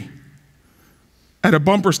angry at a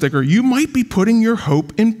bumper sticker, you might be putting your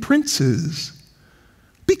hope in princes.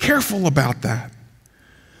 Be careful about that.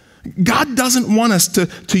 God doesn't want us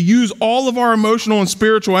to use all of our emotional and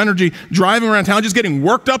spiritual energy driving around town just getting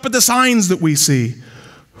worked up at the signs that we see.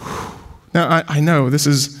 Now, I know this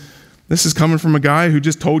is coming from a guy who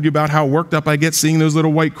just told you about how worked up I get seeing those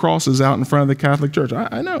little white crosses out in front of the Catholic Church.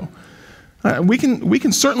 I know. We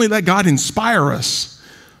can certainly let God inspire us,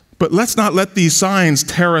 but let's not let these signs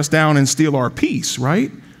tear us down and steal our peace,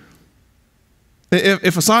 right?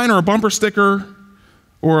 If a sign or a bumper sticker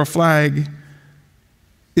or a flag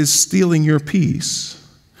is stealing your peace,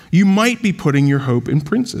 you might be putting your hope in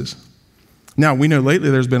princes. Now, we know lately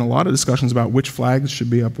there's been a lot of discussions about which flags should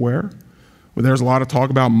be up where. Well, there's a lot of talk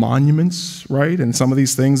about monuments, right? And some of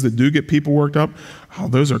these things that do get people worked up. Oh,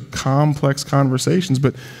 those are complex conversations,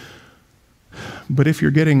 but if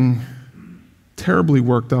you're getting terribly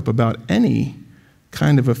worked up about any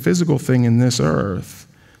kind of a physical thing in this earth,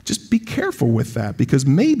 just be careful with that, because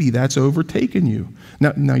maybe that's overtaken you.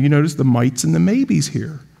 Now you notice the mights and the maybes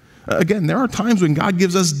here. Again, there are times when God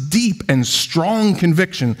gives us deep and strong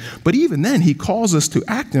conviction, but even then he calls us to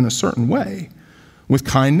act in a certain way, with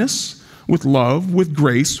kindness, with love, with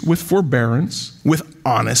grace, with forbearance, with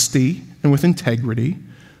honesty, and with integrity.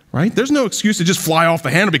 Right? There's no excuse to just fly off the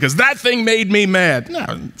handle because that thing made me mad.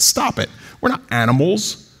 No, stop it. We're not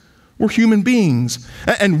animals. We're human beings.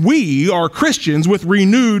 And we are Christians with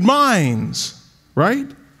renewed minds. Right?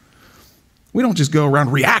 We don't just go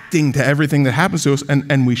around reacting to everything that happens to us,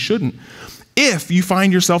 and we shouldn't. If you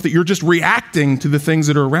find yourself that you're just reacting to the things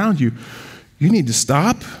that are around you, you need to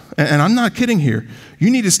stop. And I'm not kidding here. You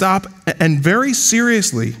need to stop and very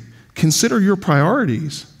seriously consider your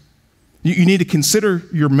priorities. You need to consider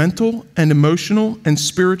your mental and emotional and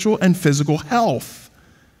spiritual and physical health.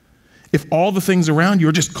 If all the things around you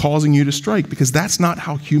are just causing you to strike, because that's not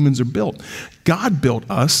how humans are built. God built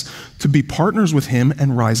us to be partners with him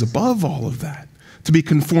and rise above all of that, to be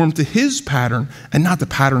conformed to his pattern and not the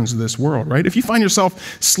patterns of this world, right? If you find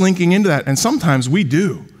yourself slinking into that, and sometimes we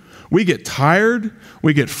do, we get tired,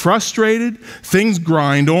 we get frustrated, things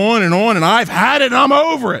grind on, and I've had it and I'm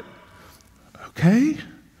over it. Okay?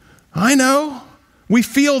 I know, we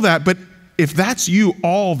feel that, but if that's you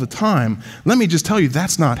all the time, let me just tell you,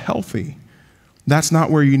 that's not healthy. That's not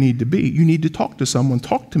where you need to be. You need to talk to someone,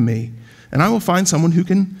 talk to me, and I will find someone who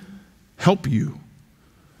can help you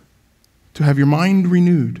to have your mind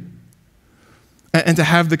renewed and to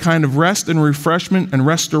have the kind of rest and refreshment and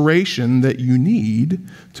restoration that you need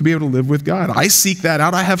to be able to live with God. I seek that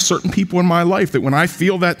out. I have certain people in my life that when I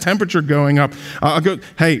feel that temperature going up, I'll go,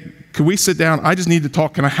 hey, could we sit down? I just need to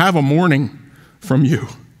talk. Can I have a morning from you?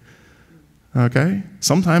 Okay?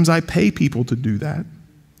 Sometimes I pay people to do that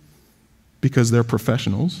because they're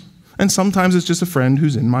professionals. And sometimes it's just a friend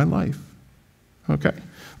who's in my life. Okay?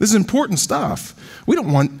 This is important stuff. We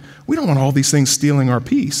don't want all these things stealing our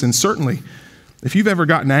peace. And certainly, if you've ever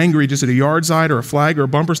gotten angry just at a yard sign or a flag or a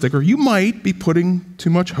bumper sticker, you might be putting too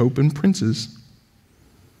much hope in princes.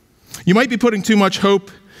 You might be putting too much hope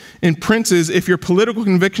in princes if your political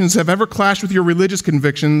convictions have ever clashed with your religious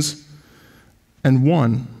convictions and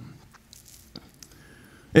won.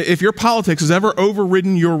 If your politics has ever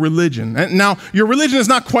overridden your religion, and now your religion is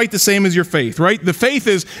not quite the same as your faith, right? The faith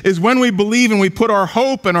is when we believe and we put our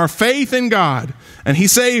hope and our faith in God, and He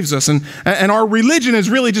saves us. And our religion is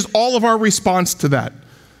really just all of our response to that.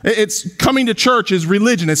 It's coming to church is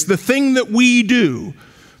religion. It's the thing that we do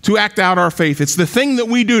to act out our faith. It's the thing that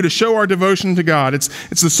we do to show our devotion to God. It's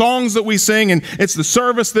the songs that we sing, and it's the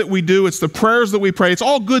service that we do. It's the prayers that we pray. It's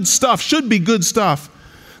all good stuff, should be good stuff.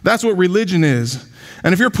 That's what religion is.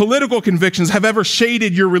 And if your political convictions have ever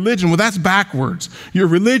shaded your religion, well, that's backwards. Your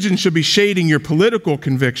religion should be shading your political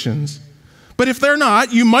convictions. But if they're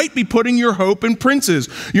not, you might be putting your hope in princes.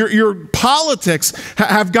 Your politics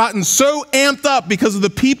have gotten so amped up because of the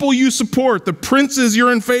people you support, the princes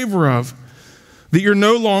you're in favor of, that you're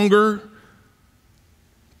no longer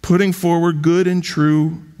putting forward good and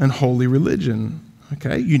true and holy religion.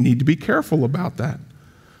 Okay? You need to be careful about that.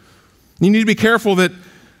 You need to be careful that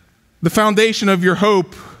the foundation of your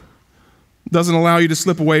hope doesn't allow you to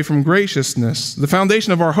slip away from graciousness. The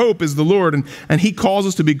foundation of our hope is the Lord, and He calls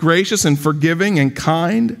us to be gracious and forgiving and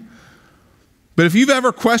kind. But if you've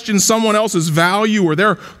ever questioned someone else's value or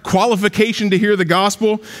their qualification to hear the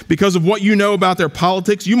gospel because of what you know about their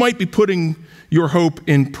politics, you might be putting your hope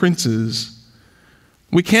in princes.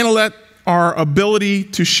 We can't let our ability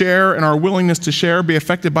to share and our willingness to share be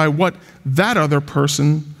affected by what that other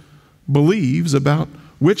person believes about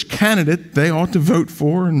which candidate they ought to vote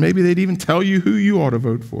for, and maybe they'd even tell you who you ought to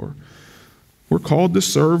vote for. We're called to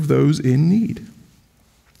serve those in need.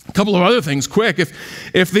 A couple of other things, quick.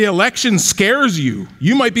 If the election scares you,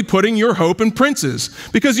 you might be putting your hope in princes.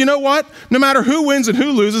 Because you know what? No matter who wins and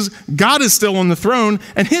who loses, God is still on the throne,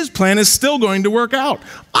 and His plan is still going to work out.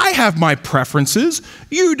 I have my preferences.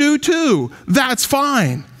 You do too. That's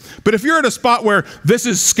fine. But if you're at a spot where this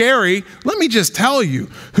is scary, let me just tell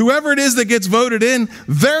you, whoever it is that gets voted in,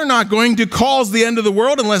 they're not going to cause the end of the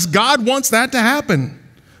world unless God wants that to happen.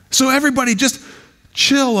 So everybody just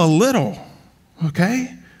chill a little,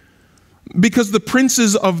 okay? Because the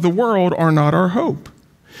princes of the world are not our hope.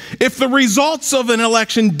 If the results of an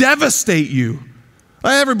election devastate you,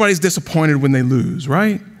 everybody's disappointed when they lose,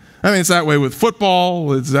 right? I mean, it's that way with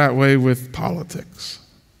football, it's that way with politics.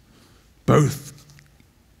 Both.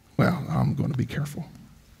 Well, I'm going to be careful.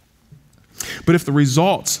 But if the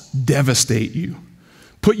results devastate you,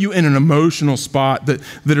 put you in an emotional spot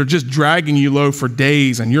that are just dragging you low for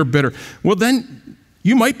days and you're bitter, well, then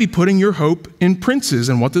you might be putting your hope in princes.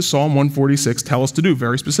 And what does Psalm 146 tell us to do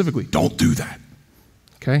very specifically? Don't do that.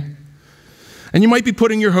 Okay? And you might be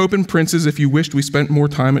putting your hope in princes if you wished we spent more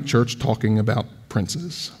time at church talking about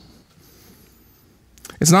princes.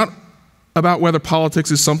 It's not about whether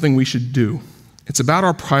politics is something we should do. It's about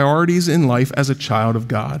our priorities in life as a child of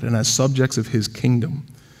God and as subjects of His kingdom.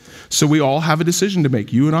 So we all have a decision to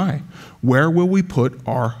make, you and I. Where will we put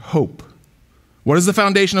our hope? What is the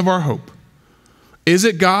foundation of our hope? Is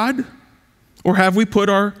it God, or have we put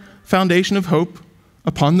our foundation of hope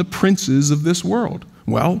upon the princes of this world?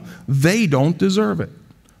 Well, they don't deserve it.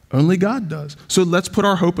 Only God does. So let's put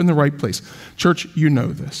our hope in the right place. Church, you know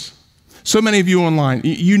this. So many of you online,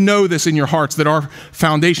 you know this in your hearts that our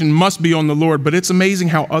foundation must be on the Lord, but it's amazing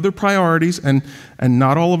how other priorities, and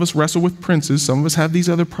not all of us wrestle with princes, some of us have these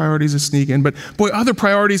other priorities that sneak in, but boy, other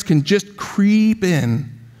priorities can just creep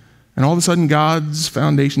in, and all of a sudden God's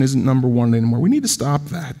foundation isn't number one anymore. We need to stop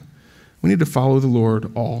that. We need to follow the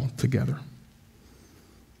Lord all together.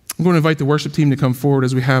 I'm going to invite the worship team to come forward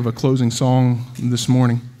as we have a closing song this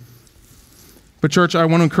morning. But church, I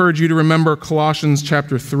want to encourage you to remember Colossians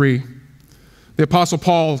chapter 3. The Apostle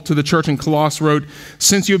Paul to the church in Colossae wrote,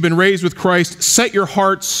 "Since you have been raised with Christ, set your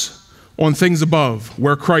hearts on things above,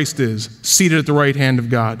 where Christ is, seated at the right hand of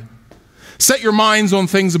God. Set your minds on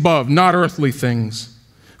things above, not earthly things.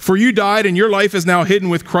 For you died, and your life is now hidden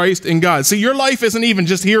with Christ in God." See, your life isn't even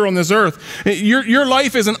just here on this earth. Your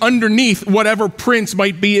life isn't underneath whatever prince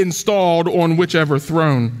might be installed on whichever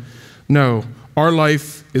throne. No, our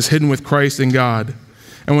life is hidden with Christ in God.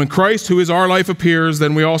 And when Christ, who is our life, appears,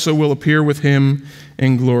 then we also will appear with Him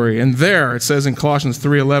in glory. And there, it says in Colossians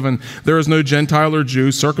 3:11, there is no Gentile or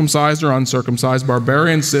Jew, circumcised or uncircumcised,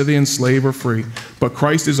 barbarian, Scythian, slave or free, but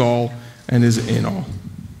Christ is all and is in all.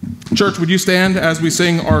 Church, would you stand as we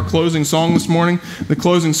sing our closing song this morning? The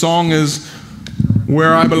closing song is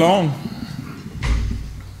 "Where I Belong."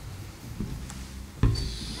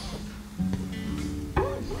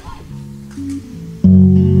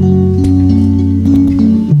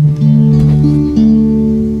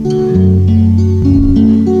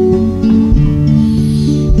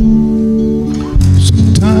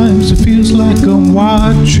 Sometimes it feels like I'm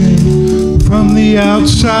watching from the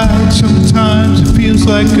outside. Sometimes it feels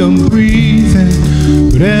like I'm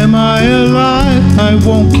breathing, but But am I alive? I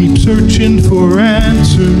won't keep searching for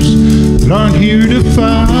answers that aren't here to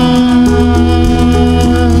find.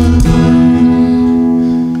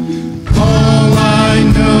 All I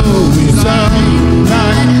know is I'm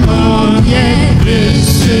not home yet.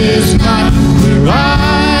 This is not where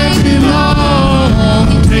I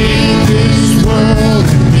belong. Take this world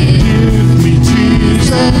and give me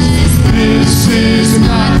Jesus. This is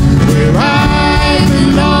not where I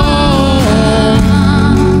belong.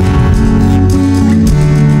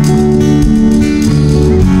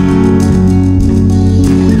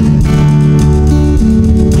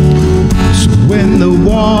 So when the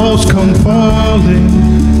walls come falling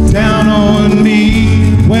down on me,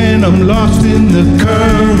 when I'm lost in the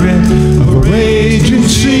current of a raging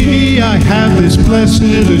sea, I have this blessed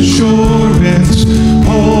assurance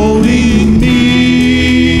holding me.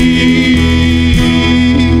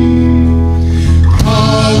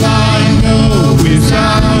 All I know is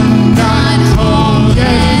I'm not home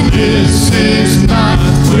yet. This is not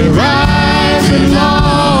where I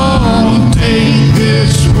belong. Take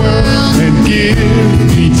this world and give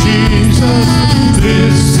me Jesus.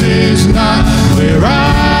 This is not where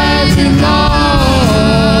I belong.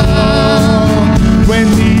 When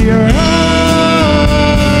the earth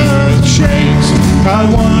shakes, I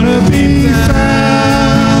want to be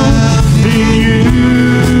found in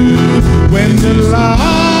you. When the lights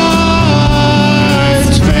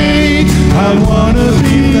fade, I want to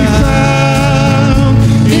be found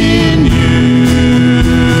in you.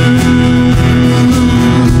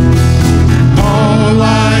 All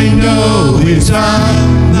I know is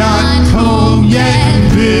I'm not home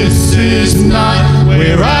yet. This is not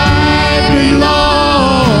where I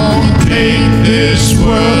belong. Take this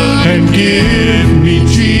world and give me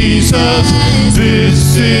Jesus.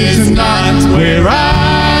 This is not where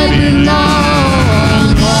I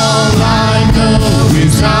belong. All I know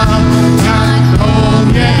is I'm not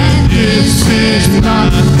home yet. This is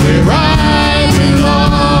not where I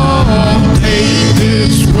belong. Take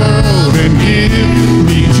this world and give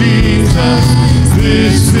me Jesus.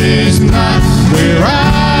 This is not where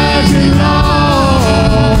I belong.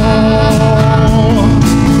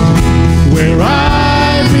 Where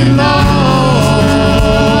I belong.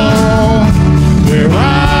 Where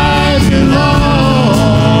I belong.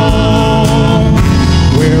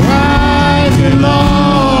 Where I belong.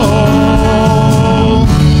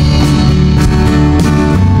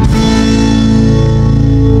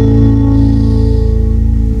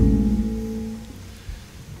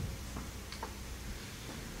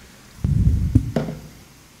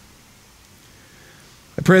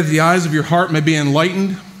 I pray that the eyes of your heart may be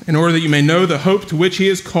enlightened, in order that you may know the hope to which he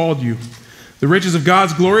has called you, the riches of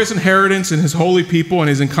God's glorious inheritance in his holy people, and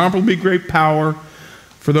his incomparably great power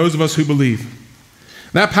for those of us who believe.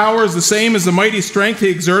 That power is the same as the mighty strength he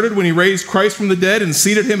exerted when he raised Christ from the dead and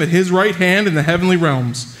seated him at his right hand in the heavenly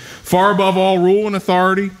realms, far above all rule and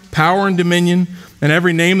authority, power and dominion, and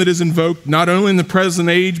every name that is invoked, not only in the present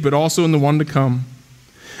age, but also in the one to come.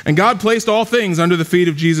 And God placed all things under the feet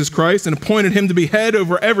of Jesus Christ and appointed him to be head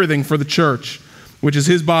over everything for the church, which is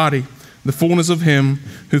his body, the fullness of him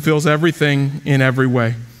who fills everything in every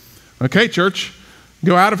way. Okay, church,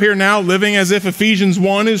 go out of here now living as if Ephesians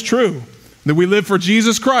 1 is true, that we live for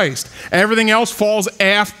Jesus Christ. Everything else falls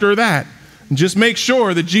after that. Just make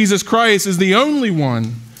sure that Jesus Christ is the only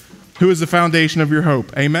one who is the foundation of your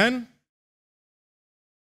hope. Amen?